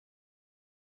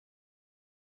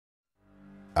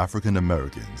African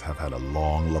Americans have had a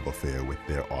long love affair with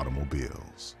their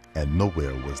automobiles, and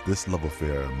nowhere was this love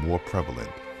affair more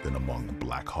prevalent than among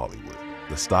Black Hollywood.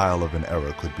 The style of an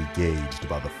era could be gauged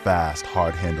by the fast,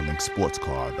 hard-handling sports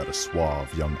car that a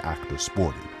suave young actor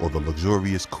sported, or the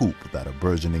luxurious coupe that a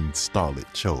burgeoning starlet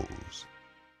chose.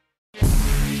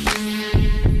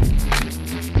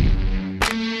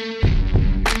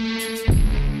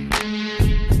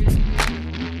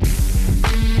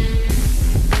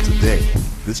 Today,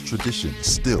 this tradition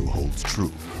still holds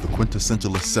true. The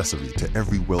quintessential accessory to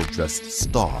every well-dressed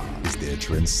star is their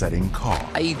trend-setting car.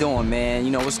 How you doing, man?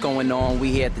 You know what's going on?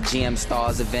 We here at the GM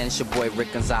Starz event. It's your boy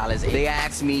Rick Gonzalez. They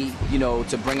asked me,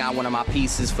 to bring out one of my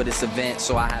pieces for this event,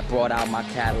 so I had brought out my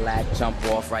Cadillac jump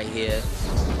off right here.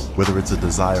 Whether it's a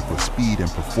desire for speed and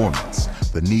performance,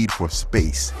 the need for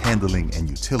space, handling, and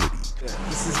utility,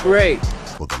 this is great,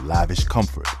 or the lavish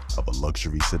comfort of a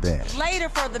luxury sedan. Later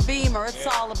for the Beamer, it's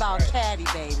all about Caddy,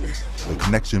 baby. The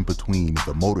connection between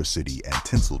the Motor City and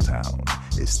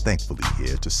Tinseltown is thankfully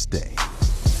here to stay.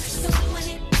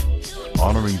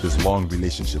 Honoring this long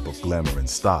relationship of glamour and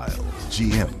style,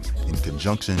 GM, in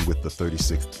conjunction with the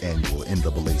 36th Annual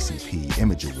NAACP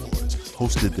Image Awards,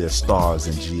 hosted their Stars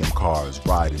and GM Cars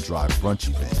Ride and Drive Brunch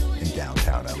event in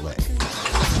downtown LA.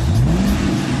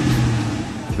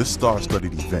 This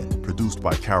star-studded event, produced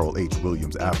by Carol H.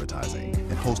 Williams Advertising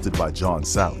and hosted by John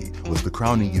Sally, was the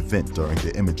crowning event during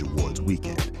the Image Awards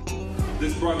weekend.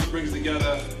 This brunch brings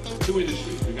together two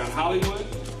industries. We got Hollywood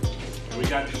and we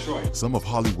got Detroit. Some of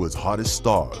Hollywood's hottest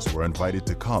stars were invited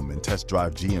to come and test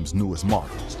drive GM's newest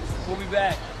models. We'll be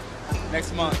back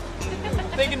next month.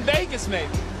 Thinking Vegas,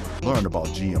 maybe. Learn about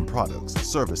GM products,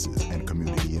 services, and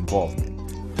community involvement.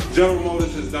 General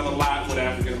Motors has done a lot with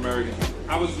African Americans.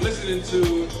 I was listening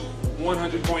to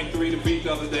 100.3 The Beat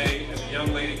the other day, and a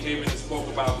young lady came in and spoke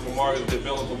about the memorial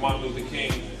developed for Martin Luther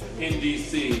King in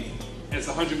D.C. It's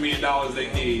 $100 million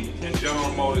they need, and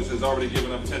General Motors has already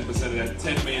given up 10% of that,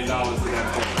 $10 million to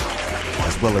that program.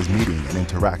 As well as meeting and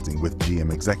interacting with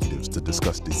GM executives to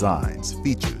discuss designs,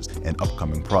 features, and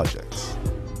upcoming projects.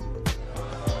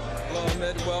 Hello, I'm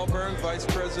Ed Welburn, Vice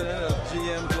President of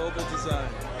GM Global Design.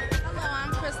 Hello,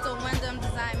 I'm Crystal Wyndham,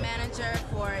 Design Manager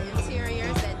for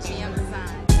Interiors at GM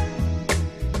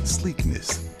Design.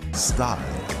 Sleekness, style,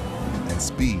 and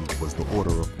speed was the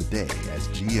order of the day as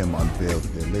GM unveiled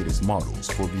their latest models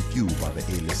for review by the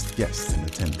A-list guests in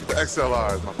attendance. The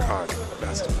XLR is my car,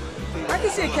 bastard. I can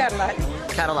see a Cadillac.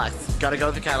 Cadillac. Gotta go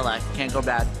with the Cadillac. Can't go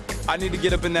bad. I need to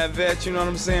get up in that vet, you know what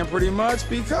I'm saying, pretty much,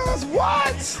 because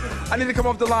what? I need to come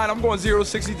off the line. I'm going 0 to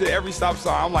 60 to every stop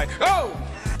sign. I'm like, oh!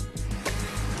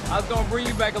 I was going to bring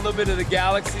you back a little bit of the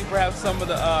galaxy, perhaps some of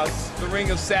the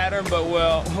ring of Saturn, but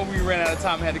well, we ran out of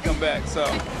time and had to come back, so.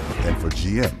 And for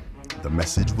GM, the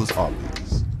message was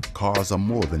obvious. Cars are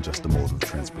more than just a mode of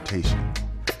transportation.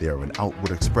 They are an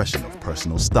outward expression of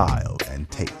personal style and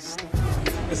taste.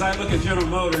 As I look at General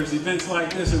Motors, events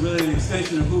like this are really an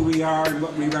extension of who we are and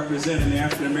what we represent in the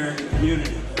African American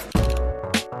community.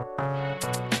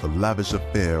 The lavish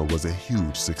affair was a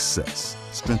huge success,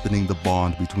 strengthening the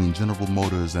bond between General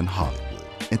Motors and Hollywood,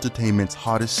 entertainment's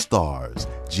hottest stars,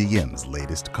 GM's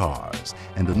latest cars,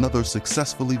 and another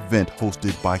successful event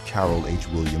hosted by Carol H.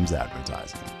 Williams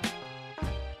Advertising.